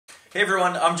Hey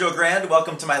everyone, I'm Joe Grand.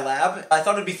 Welcome to my lab. I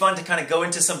thought it'd be fun to kind of go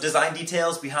into some design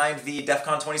details behind the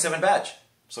DEFCON 27 badge.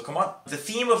 So come on. The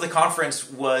theme of the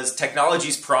conference was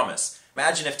technology's promise.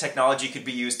 Imagine if technology could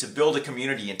be used to build a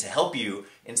community and to help you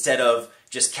instead of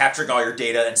just capturing all your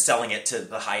data and selling it to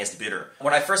the highest bidder.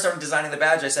 When I first started designing the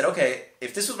badge, I said, okay,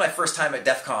 if this was my first time at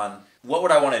DEFCON, what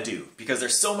would I want to do? Because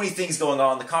there's so many things going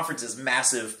on, the conference is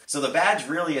massive. So the badge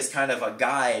really is kind of a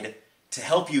guide to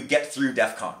help you get through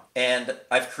DEFCON. And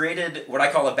I've created what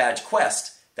I call a badge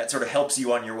quest that sort of helps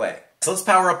you on your way. So let's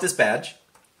power up this badge.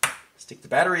 Stick the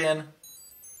battery in.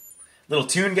 Little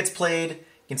tune gets played.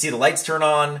 You can see the lights turn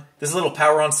on. There's a little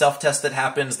power on self-test that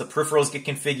happens. The peripherals get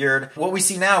configured. What we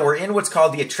see now, we're in what's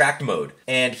called the attract mode.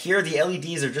 And here the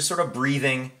LEDs are just sort of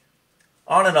breathing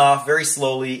on and off very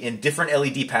slowly in different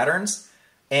LED patterns.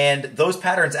 And those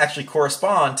patterns actually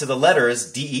correspond to the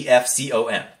letters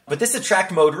DEFCON. But this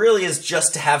attract mode really is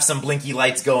just to have some blinky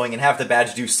lights going and have the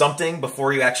badge do something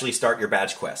before you actually start your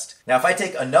badge quest. Now if I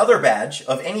take another badge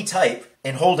of any type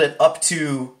and hold it up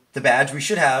to the badge, we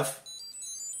should have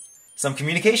some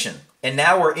communication. And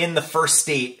now we're in the first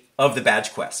state of the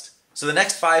badge quest. So the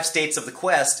next 5 states of the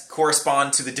quest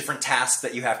correspond to the different tasks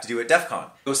that you have to do at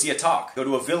DEFCON. Go see a talk, go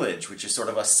to a village, which is sort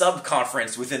of a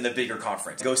sub-conference within the bigger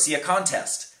conference. Go see a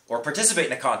contest, or participate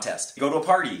in a contest. Go to a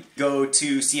party, go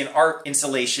to see an art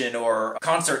installation or a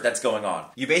concert that's going on.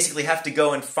 You basically have to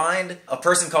go and find a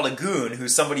person called a goon,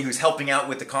 who's somebody who's helping out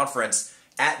with the conference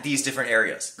at these different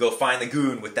areas. Go find the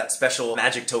goon with that special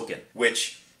magic token,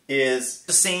 which is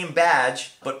the same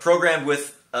badge, but programmed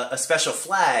with a special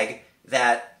flag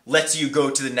that lets you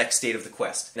go to the next state of the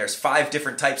quest. There's 5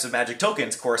 different types of magic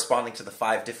tokens corresponding to the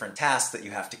 5 different tasks that you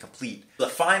have to complete. The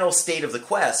final state of the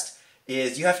quest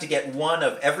is you have to get one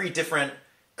of every different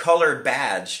colored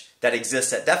badge that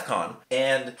exists at DEFCON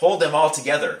and hold them all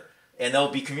together. And there'll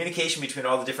be communication between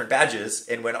all the different badges,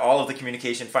 and when all of the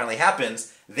communication finally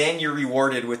happens, then you're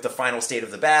rewarded with the final state of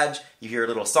the badge. You hear a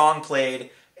little song played,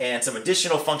 and some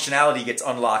additional functionality gets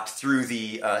unlocked through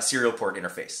the serial port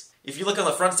interface. If you look on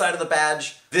the front side of the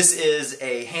badge, this is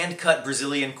a hand-cut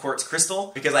Brazilian quartz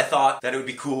crystal, because I thought that it would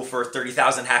be cool for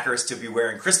 30,000 hackers to be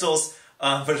wearing crystals,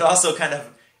 but it also kind of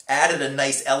added a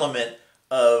nice element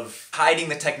of hiding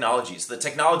the technology. So the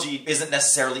technology isn't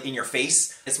necessarily in your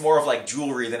face, it's more of like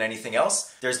jewelry than anything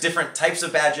else. There's different types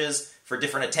of badges for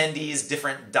different attendees,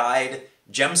 different dyed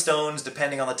gemstones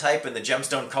depending on the type, and the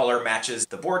gemstone color matches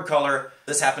the board color.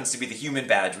 This happens to be the human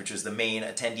badge, which is the main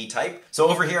attendee type. So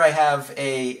over here I have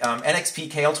a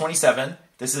NXP KL27.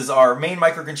 This is our main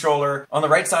microcontroller. On the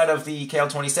right side of the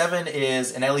KL27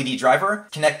 is an LED driver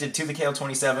connected to the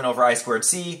KL27 over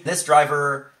I2C. This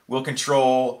driver will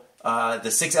control the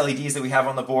 6 LEDs that we have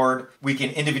on the board. We can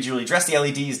individually dress the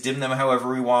LEDs, dim them however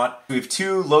we want. We have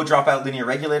 2 low dropout linear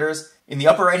regulators. In the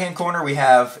upper right hand corner we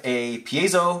have a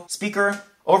piezo speaker.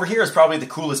 Over here is probably the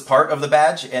coolest part of the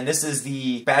badge, and this is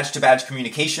the badge-to-badge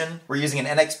communication. We're using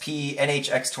an NXP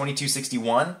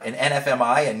NHX2261, an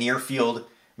NFMI, a near field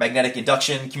magnetic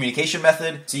induction communication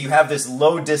method. So you have this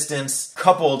low distance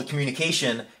coupled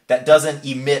communication that doesn't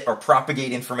emit or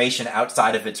propagate information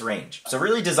outside of its range. So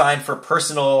really designed for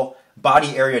personal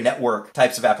body area network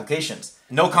types of applications.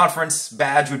 No conference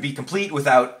badge would be complete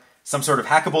without some sort of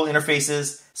hackable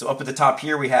interfaces. So up at the top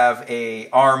here we have a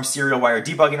ARM serial wire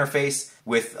debug interface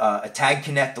with a tag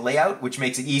connect layout, which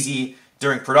makes it easy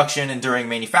during production and during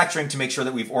manufacturing to make sure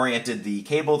that we've oriented the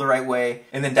cable the right way.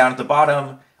 And then down at the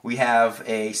bottom we have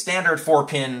a standard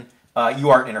 4-pin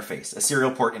UART interface, a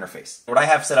serial port interface. What I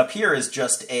have set up here is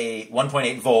just a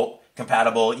 1.8 volt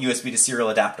compatible USB to serial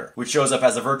adapter, which shows up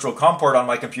as a virtual COM port on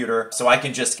my computer, so I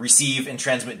can just receive and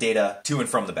transmit data to and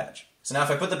from the badge. So now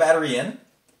if I put the battery in,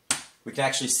 we can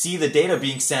actually see the data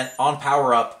being sent on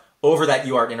power up over that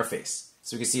UART interface.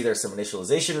 So we can see there's some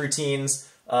initialization routines.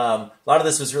 A lot of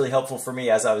this was really helpful for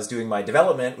me as I was doing my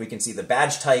development. We can see the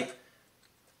badge type,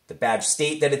 the badge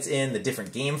state that it's in, the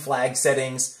different game flag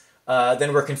settings.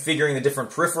 Then we're configuring the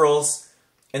different peripherals.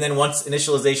 And then once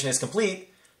initialization is complete,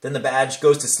 then the badge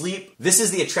goes to sleep. This is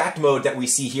the attract mode that we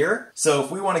see here. So if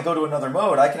we want to go to another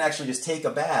mode, I can actually just take a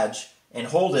badge and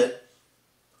hold it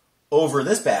over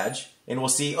this badge, and we'll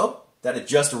see, oh, that it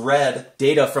just read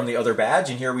data from the other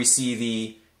badge. And here we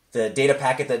see the data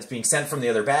packet that's being sent from the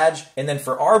other badge. And then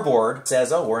for our board, it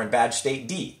says, oh, we're in badge state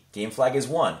D. Game flag is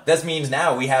 1. That means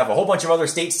now we have a whole bunch of other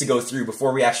states to go through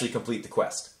before we actually complete the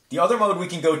quest. The other mode we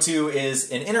can go to is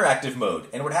an interactive mode.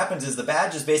 And what happens is the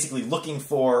badge is basically looking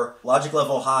for logic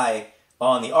level high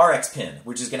on the RX pin,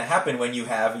 which is going to happen when you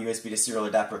have a USB to serial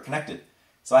adapter connected.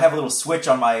 So I have a little switch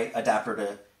on my adapter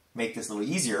to make this a little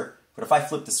easier. But if I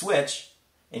flip the switch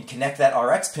and connect that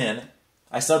RX pin,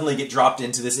 I suddenly get dropped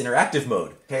into this interactive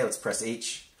mode. Okay, let's press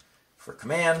H for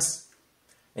commands.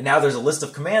 And now there's a list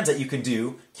of commands that you can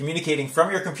do, communicating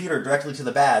from your computer directly to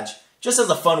the badge, just as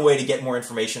a fun way to get more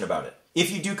information about it. If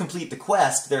you do complete the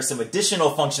quest, there's some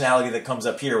additional functionality that comes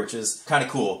up here, which is kind of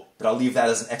cool, but I'll leave that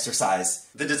as an exercise.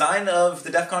 The design of the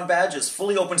DEFCON badge is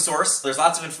fully open source. There's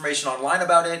lots of information online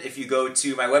about it. If you go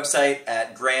to my website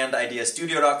at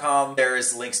grandideastudio.com,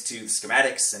 there's links to the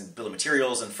schematics and bill of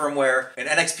materials and firmware. An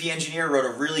NXP engineer wrote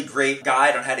a really great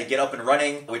guide on how to get up and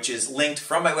running, which is linked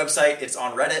from my website. It's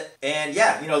on Reddit. And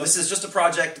yeah, this is just a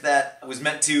project that was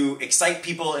meant to excite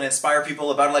people and inspire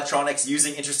people about electronics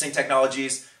using interesting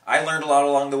technologies. I learned a lot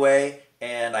along the way,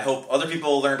 and I hope other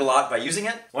people learned a lot by using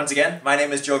it. Once again, my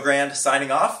name is Joe Grand, signing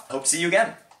off. Hope to see you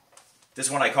again. This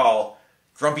one I call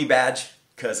Grumpy Badge,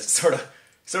 because it sort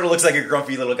of looks like a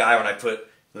grumpy little guy when I put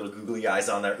little googly eyes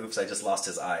on there. Oops, I just lost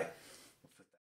his eye.